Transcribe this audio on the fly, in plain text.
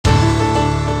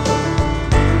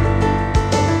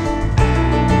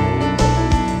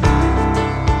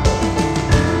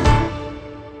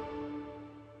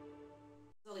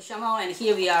AliShanmao, and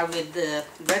here we are with the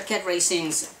RedCat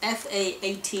Racing's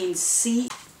A-18C.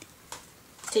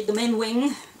 Take the main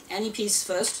wing, any piece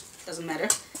first, doesn't matter.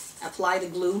 Apply the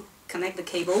glue, connect the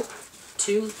cable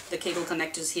to the cable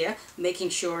connectors here, making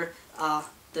sure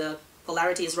the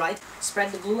polarity is right.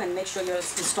 Spread the glue and make sure you're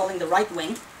installing the right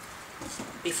wing.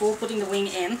 Before putting the wing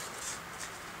in,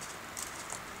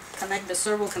 connect the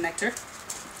servo connector,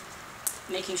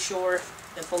 making sure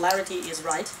the polarity is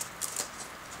right.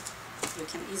 You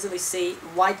can easily see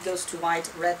white goes to white,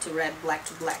 red to red, black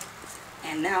to black.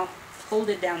 And now hold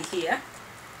it down here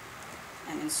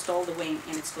and install the wing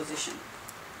in its position.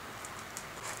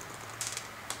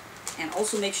 And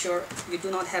also make sure you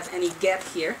do not have any gap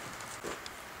here.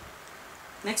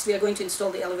 Next we are going to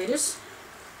install the elevators.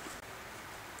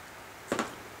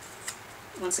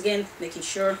 Once again, making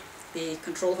sure the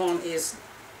control horn is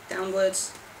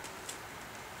downwards.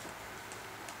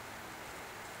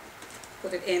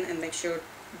 Put it in and make sure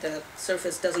the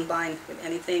surface doesn't bind with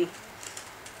anything.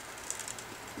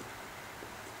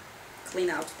 Clean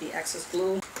out the excess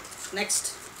glue.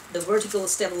 Next, the vertical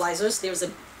stabilizers. There's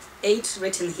a 8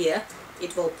 written here.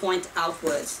 It will point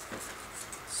outwards.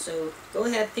 So go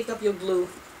ahead, pick up your glue.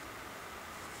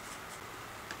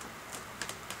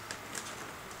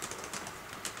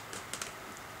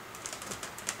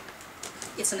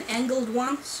 It's an angled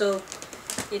one, so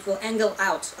it will angle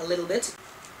out a little bit.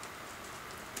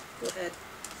 Go ahead,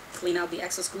 clean out the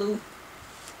excess glue.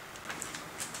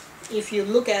 If you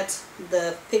look at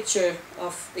the picture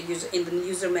of the user in the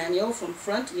user manual from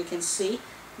front, you can see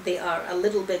they are a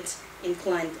little bit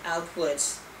inclined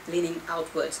outwards, leaning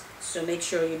outwards. So make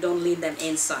sure you don't lean them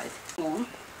inside. On.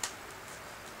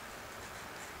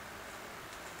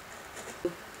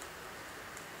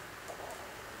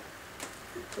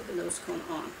 Put the nose cone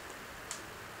on.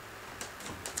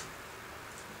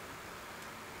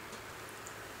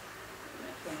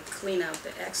 Clean out the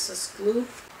excess glue.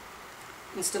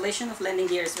 Installation of landing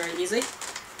gear is very easy.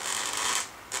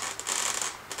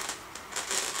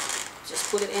 Just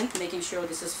put it in, making sure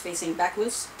this is facing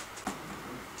backwards.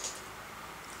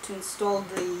 To install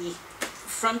the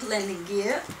front landing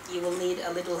gear, you will need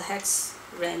a little hex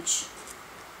wrench.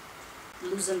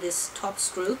 Loosen this top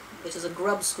screw, which is a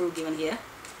grub screw given here.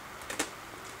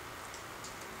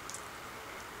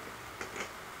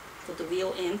 Put the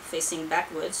wheel in, facing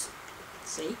backwards.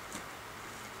 See?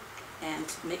 And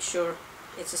make sure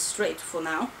it's straight for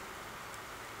now.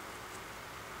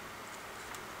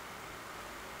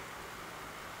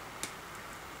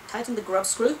 Tighten the grub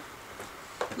screw.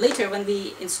 Later, when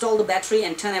we install the battery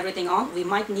and turn everything on, we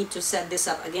might need to set this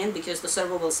up again because the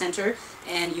servo will center,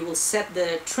 and you will set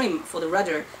the trim for the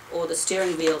rudder or the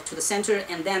steering wheel to the center,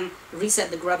 and then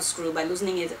reset the grub screw by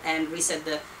loosening it and reset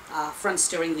the front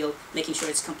steering wheel, making sure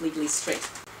it's completely straight.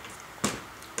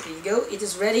 There you go, it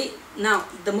is ready. Now,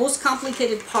 the most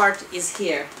complicated part is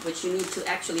here, which you need to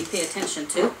actually pay attention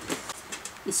to.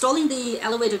 Installing the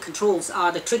elevator controls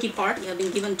are the tricky part. You have been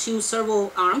given 2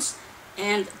 servo arms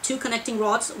and 2 connecting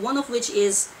rods, one of which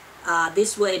is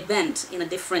this way bent in a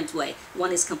different way.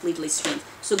 One is completely straight.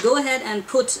 So go ahead and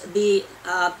put the,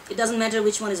 it doesn't matter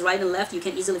which one is right and left, you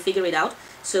can easily figure it out.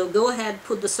 So go ahead,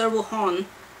 put the servo horn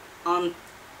on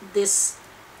this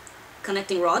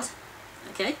connecting rod,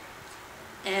 okay?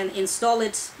 And install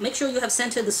it. Make sure you have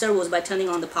centered the servos by turning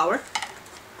on the power.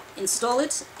 Install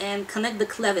it and connect the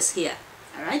clevis here.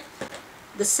 Alright?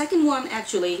 The second one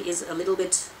actually is a little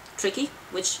bit tricky,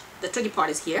 which the tricky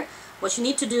part is here. What you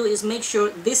need to do is make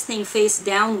sure this thing faces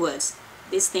downwards.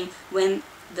 This thing, when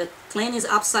the plane is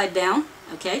upside down,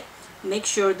 okay, make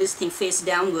sure this thing faces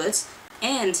downwards,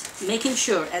 and making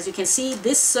sure, as you can see,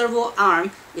 this servo arm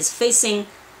is facing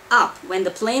up. When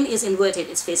the plane is inverted,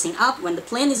 it's facing up. When the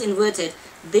plane is inverted,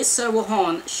 this servo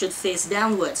horn should face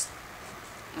downwards.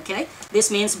 Okay?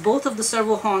 This means both of the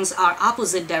servo horns are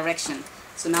opposite direction.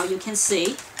 So now you can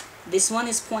see this one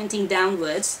is pointing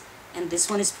downwards and this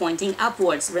one is pointing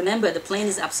upwards. Remember, the plane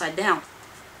is upside down.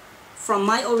 From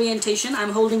my orientation,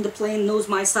 I'm holding the plane nose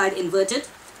my side inverted.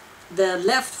 The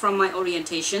left from my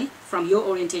orientation, from your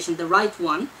orientation, the right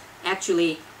one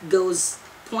actually goes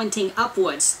pointing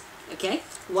upwards. Okay,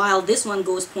 while this one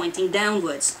goes pointing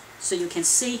downwards. So you can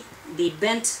see the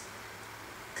bent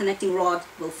connecting rod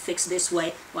will fix this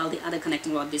way, while the other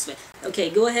connecting rod this way. Okay,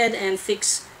 go ahead and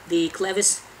fix the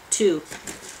clevis to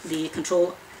the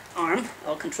control arm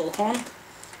or control horn.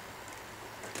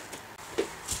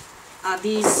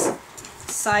 These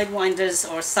side winders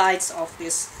or sides of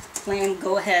this plane,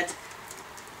 go ahead,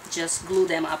 just glue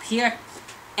them up here,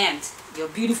 and your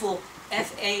beautiful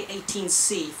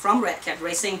A-18C from RedCat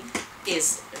Racing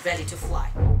is ready to fly.